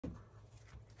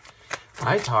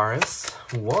Hi Taurus,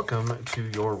 welcome to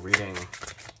your reading.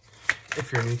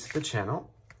 If you're new to the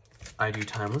channel, I do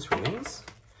timeless readings,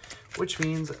 which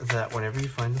means that whenever you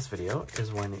find this video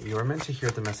is when you are meant to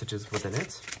hear the messages within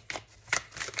it.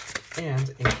 And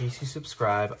in case you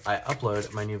subscribe, I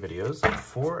upload my new videos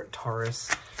for Taurus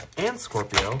and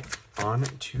Scorpio on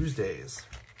Tuesdays.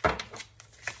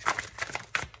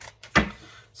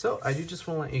 So I do just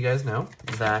want to let you guys know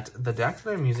that the deck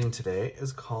that I'm using today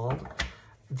is called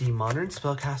the Modern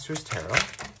Spellcaster's Tarot.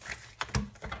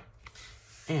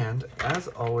 And as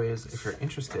always, if you're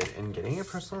interested in getting a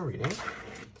personal reading,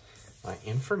 my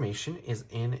information is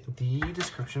in the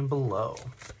description below.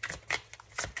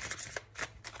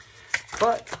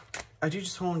 But I do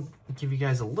just want to give you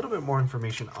guys a little bit more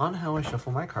information on how I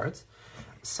shuffle my cards.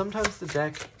 Sometimes the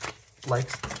deck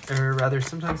likes, or rather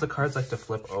sometimes the cards like to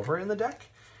flip over in the deck.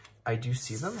 I do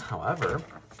see them, however,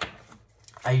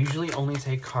 I usually only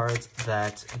take cards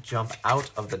that jump out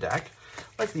of the deck,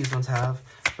 like these ones have,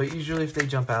 but usually if they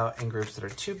jump out in groups that are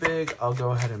too big, I'll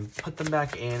go ahead and put them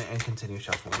back in and continue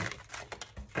shuffling.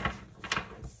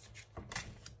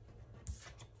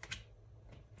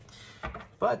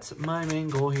 But my main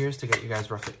goal here is to get you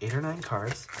guys roughly 8 or 9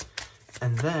 cards,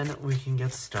 and then we can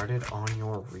get started on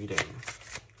your reading.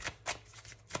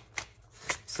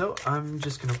 So I'm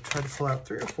just going to try to pull out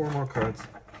 3 or 4 more cards,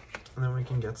 and then we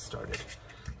can get started.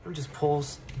 Let me just pull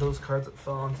those cards that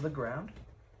fell onto the ground.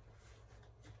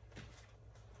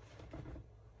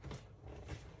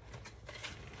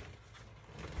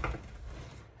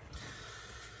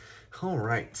 All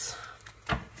right. So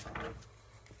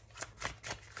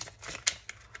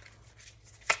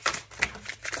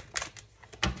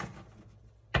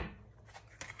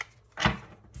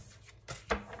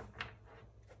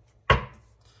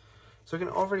I can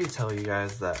already tell you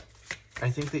guys that I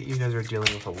think that you guys are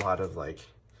dealing with a lot of like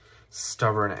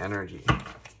stubborn energy.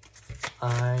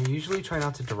 I usually try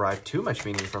not to derive too much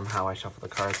meaning from how I shuffle the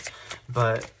cards,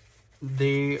 but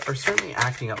they are certainly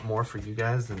acting up more for you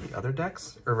guys than the other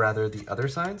decks, or rather the other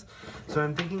signs. So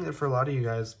I'm thinking that for a lot of you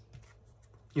guys,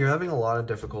 you're having a lot of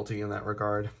difficulty in that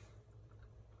regard.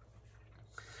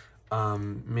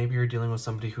 Maybe you're dealing with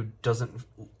somebody who doesn't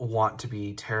want to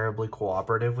be terribly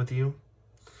cooperative with you,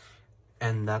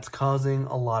 and that's causing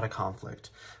a lot of conflict.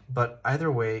 But either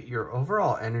way, your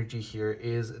overall energy here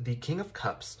is the King of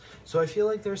Cups. So I feel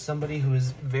like there's somebody who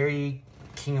is very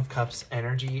King of Cups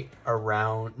energy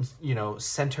around, you know,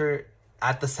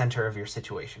 at the center of your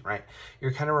situation, right?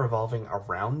 You're kind of revolving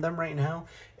around them right now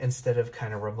instead of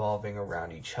kind of revolving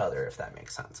around each other, if that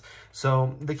makes sense.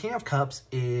 So the King of Cups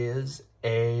is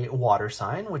a water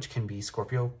sign, which can be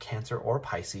Scorpio, Cancer, or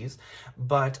Pisces.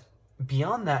 But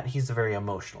beyond that, he's a very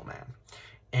emotional man.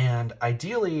 And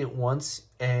ideally, once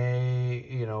a,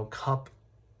 you know, cup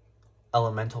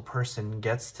elemental person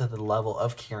gets to the level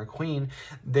of king or queen,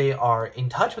 they are in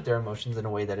touch with their emotions in a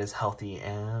way that is healthy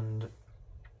and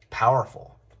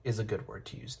powerful, is a good word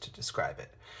to use to describe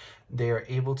it. They are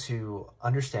able to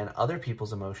understand other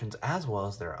people's emotions as well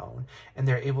as their own, and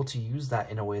they're able to use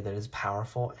that in a way that is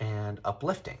powerful and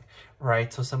uplifting,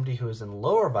 right? So somebody who is in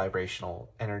lower vibrational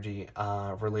energy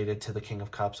related to the King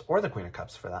of Cups, or the Queen of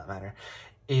Cups for that matter,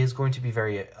 is going to be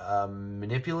very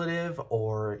manipulative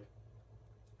or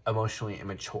emotionally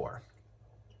immature.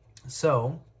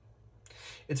 So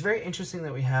it's very interesting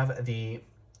that we have the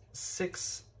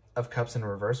 6 of Cups in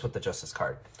reverse with the Justice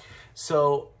card.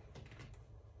 So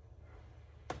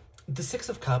the 6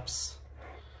 of Cups,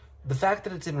 the fact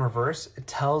that it's in reverse, it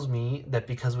tells me that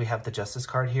because we have the Justice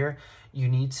card here, you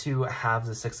need to have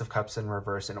the 6 of Cups in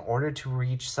reverse in order to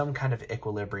reach some kind of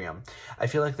equilibrium. I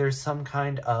feel like there's some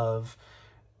kind of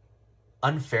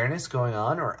unfairness going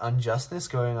on or unjustness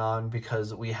going on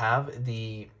because we have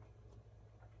the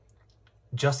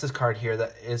Justice card here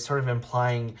that is sort of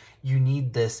implying you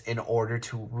need this in order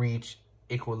to reach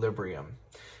equilibrium,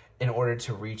 in order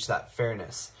to reach that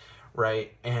fairness,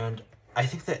 right? And I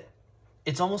think that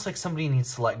it's almost like somebody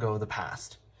needs to let go of the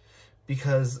past,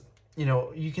 because, you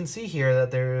know, you can see here that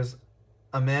there's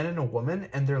a man and a woman,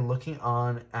 and they're looking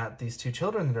on at these 2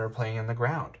 children that are playing on the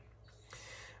ground.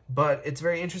 But it's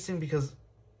very interesting because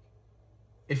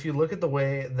if you look at the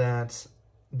way that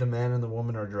the man and the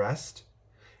woman are dressed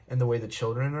and the way the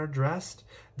children are dressed,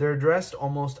 they're dressed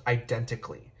almost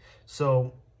identically.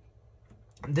 So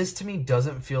this to me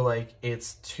doesn't feel like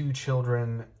it's 2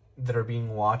 children that are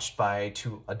being watched by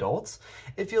 2 adults.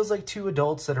 It feels like 2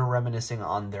 adults that are reminiscing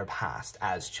on their past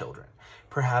as children,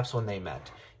 perhaps when they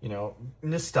met. You know,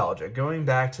 nostalgia, going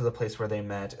back to the place where they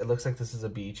met. It looks like this is a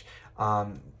beach.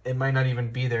 It might not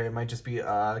even be there. It might just be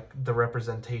the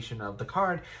representation of the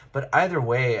card. But either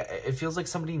way, it feels like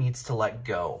somebody needs to let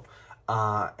go.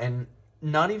 And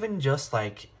not even just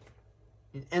like,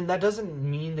 and that doesn't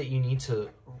mean that you need to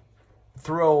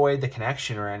throw away the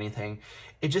connection or anything.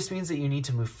 It just means that you need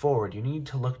to move forward. You need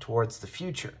to look towards the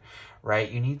future, right?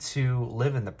 You need to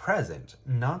live in the present,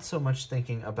 not so much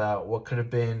thinking about what could have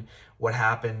been, what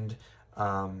happened,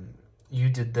 you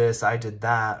did this, I did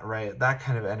that, right? That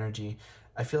kind of energy.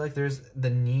 I feel like there's the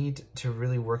need to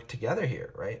really work together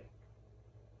here, right?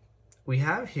 We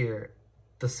have here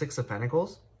the Six of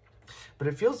Pentacles, but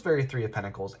it feels very Three of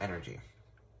Pentacles energy.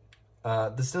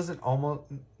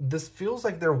 This feels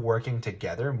like they're working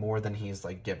together more than he's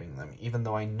like giving them, even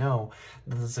though I know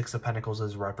that the Six of Pentacles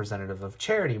is representative of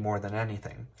charity more than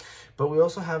anything. But we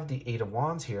also have the Eight of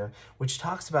Wands here, which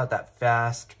talks about that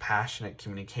fast, passionate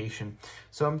communication.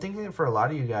 So I'm thinking that for a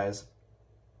lot of you guys,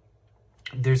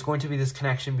 there's going to be this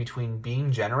connection between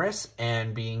being generous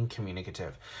and being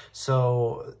communicative.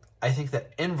 So I think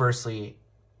that inversely,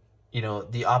 you know,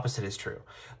 the opposite is true.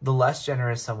 The less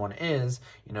generous someone is,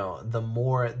 you know, the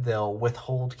more they'll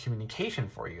withhold communication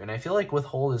for you. And I feel like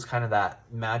withhold is kind of that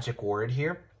magic word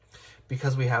here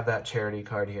because we have that charity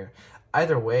card here.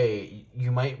 Either way,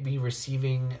 you might be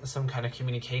receiving some kind of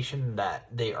communication that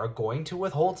they are going to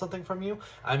withhold something from you.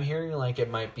 I'm hearing like it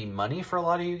might be money for a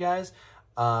lot of you guys.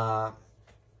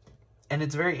 And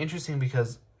it's very interesting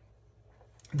because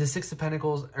the Six of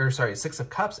Pentacles, or sorry, Six of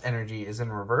Cups energy is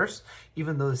in reverse,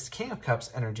 even though this King of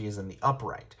Cups energy is in the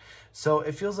upright. So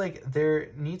it feels like there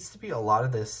needs to be a lot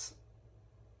of this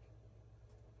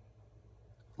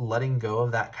letting go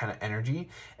of that kind of energy.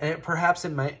 And perhaps it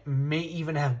may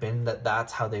even have been that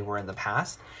that's how they were in the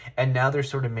past. And now they're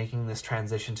sort of making this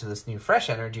transition to this new fresh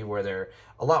energy where they're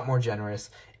a lot more generous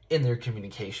in their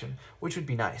communication, which would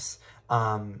be nice.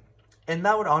 And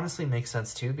that would honestly make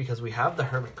sense too, because we have the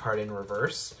Hermit card in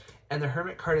reverse, and the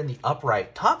Hermit card in the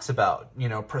upright talks about, you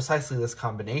know, precisely this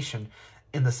combination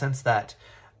in the sense that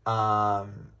the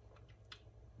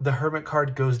Hermit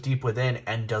card goes deep within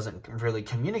and doesn't really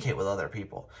communicate with other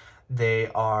people. They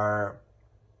are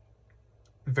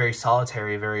very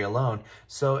solitary, very alone.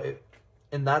 So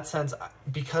in that sense,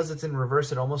 because it's in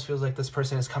reverse, it almost feels like this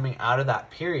person is coming out of that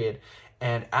period,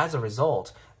 and as a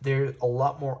result, they're a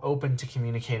lot more open to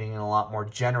communicating and a lot more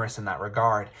generous in that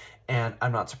regard. And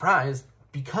I'm not surprised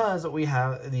because we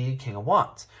have the King of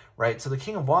Wands, right? So the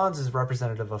King of Wands is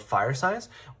representative of fire signs,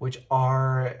 which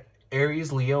are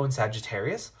Aries, Leo, and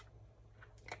Sagittarius.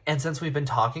 And since we've been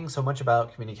talking so much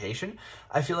about communication,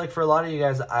 I feel like for a lot of you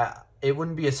guys, it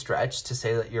wouldn't be a stretch to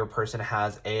say that your person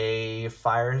has a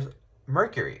fire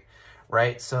Mercury,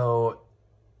 right? So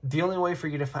the only way for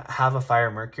you to have a fire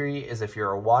Mercury is if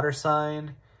you're a water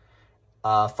sign,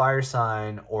 a fire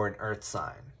sign, or an earth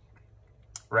sign,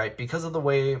 right? Because of the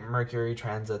way Mercury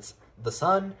transits the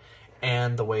sun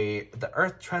and the way the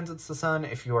earth transits the sun,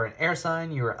 if you are an air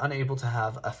sign, you are unable to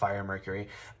have a fire Mercury.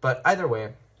 But either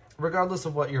way, regardless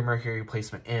of what your Mercury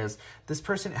placement is, this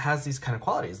person has these kind of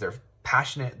qualities. They're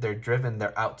passionate, they're driven,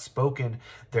 they're outspoken,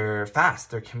 they're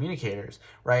fast, they're communicators,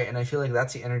 right? And I feel like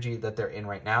that's the energy that they're in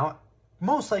right now,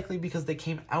 most likely because they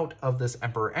came out of this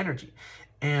Emperor energy.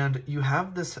 And you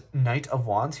have this Knight of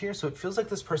Wands here, so it feels like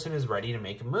this person is ready to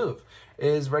make a move,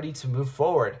 is ready to move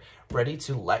forward, ready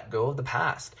to let go of the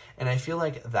past. And I feel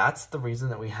like that's the reason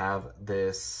that we have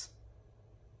this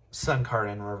Sun card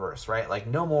in reverse, right? Like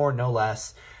no more, no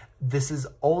less. This has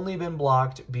only been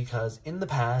blocked because in the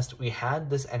past we had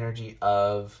this energy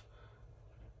of,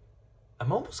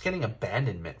 I'm almost getting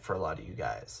abandonment for a lot of you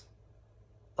guys.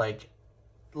 Like,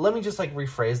 let me just like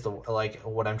rephrase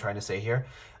what I'm trying to say here.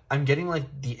 I'm getting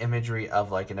like the imagery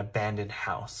of like an abandoned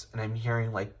house, and I'm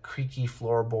hearing like creaky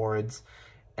floorboards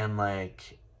and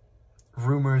like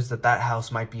rumors that that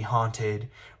house might be haunted,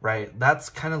 right? That's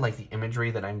kind of like the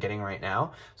imagery that I'm getting right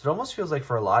now. So it almost feels like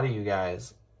for a lot of you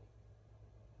guys,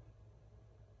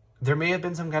 there may have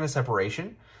been some kind of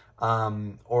separation,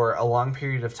 or a long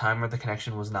period of time where the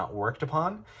connection was not worked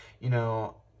upon. You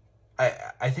know,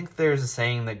 I think there's a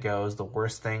saying that goes, the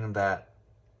worst thing that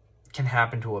can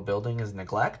happen to a building is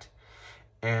neglect.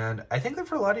 And I think that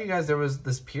for a lot of you guys, there was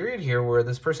this period here where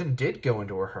this person did go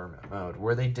into a hermit mode,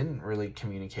 where they didn't really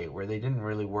communicate, where they didn't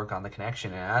really work on the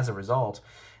connection. And as a result,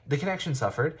 the connection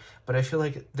suffered. But I feel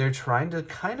like they're trying to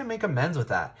kind of make amends with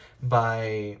that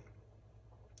by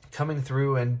coming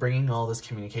through and bringing all this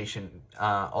communication,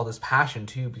 all this passion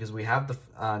too, because we have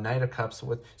the Knight of Cups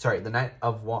with, sorry, the Knight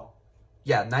of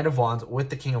Wands with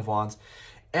the King of Wands,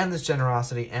 and this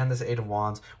generosity and this Eight of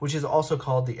Wands, which is also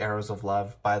called the Arrows of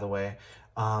Love, by the way.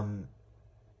 And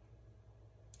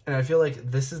I feel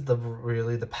like this is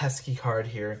really the pesky card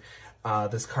here.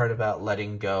 This card about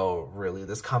letting go, really.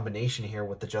 This combination here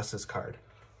with the Justice card.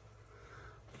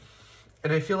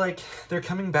 And I feel like they're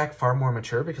coming back far more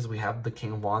mature because we have the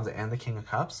King of Wands and the King of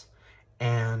Cups.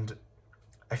 And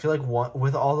I feel like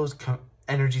with all those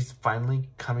energies finally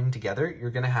coming together, you're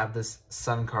going to have this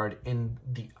Sun card in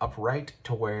the upright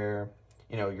to where,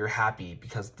 you know, you're happy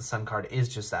because the Sun card is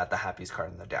just that, the happiest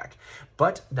card in the deck.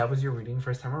 But that was your reading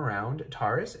first time around,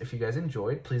 Taurus. If you guys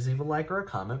enjoyed, please leave a like or a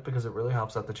comment because it really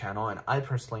helps out the channel. And I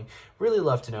personally really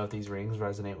love to know if these readings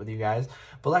resonate with you guys.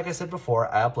 But like I said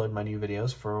before, I upload my new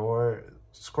videos for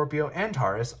Scorpio and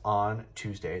Taurus on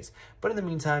Tuesdays. But in the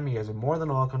meantime, you guys are more than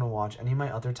welcome to watch any of my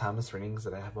other timeless readings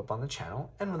that I have up on the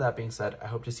channel. And with that being said, I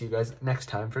hope to see you guys next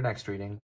time for next reading.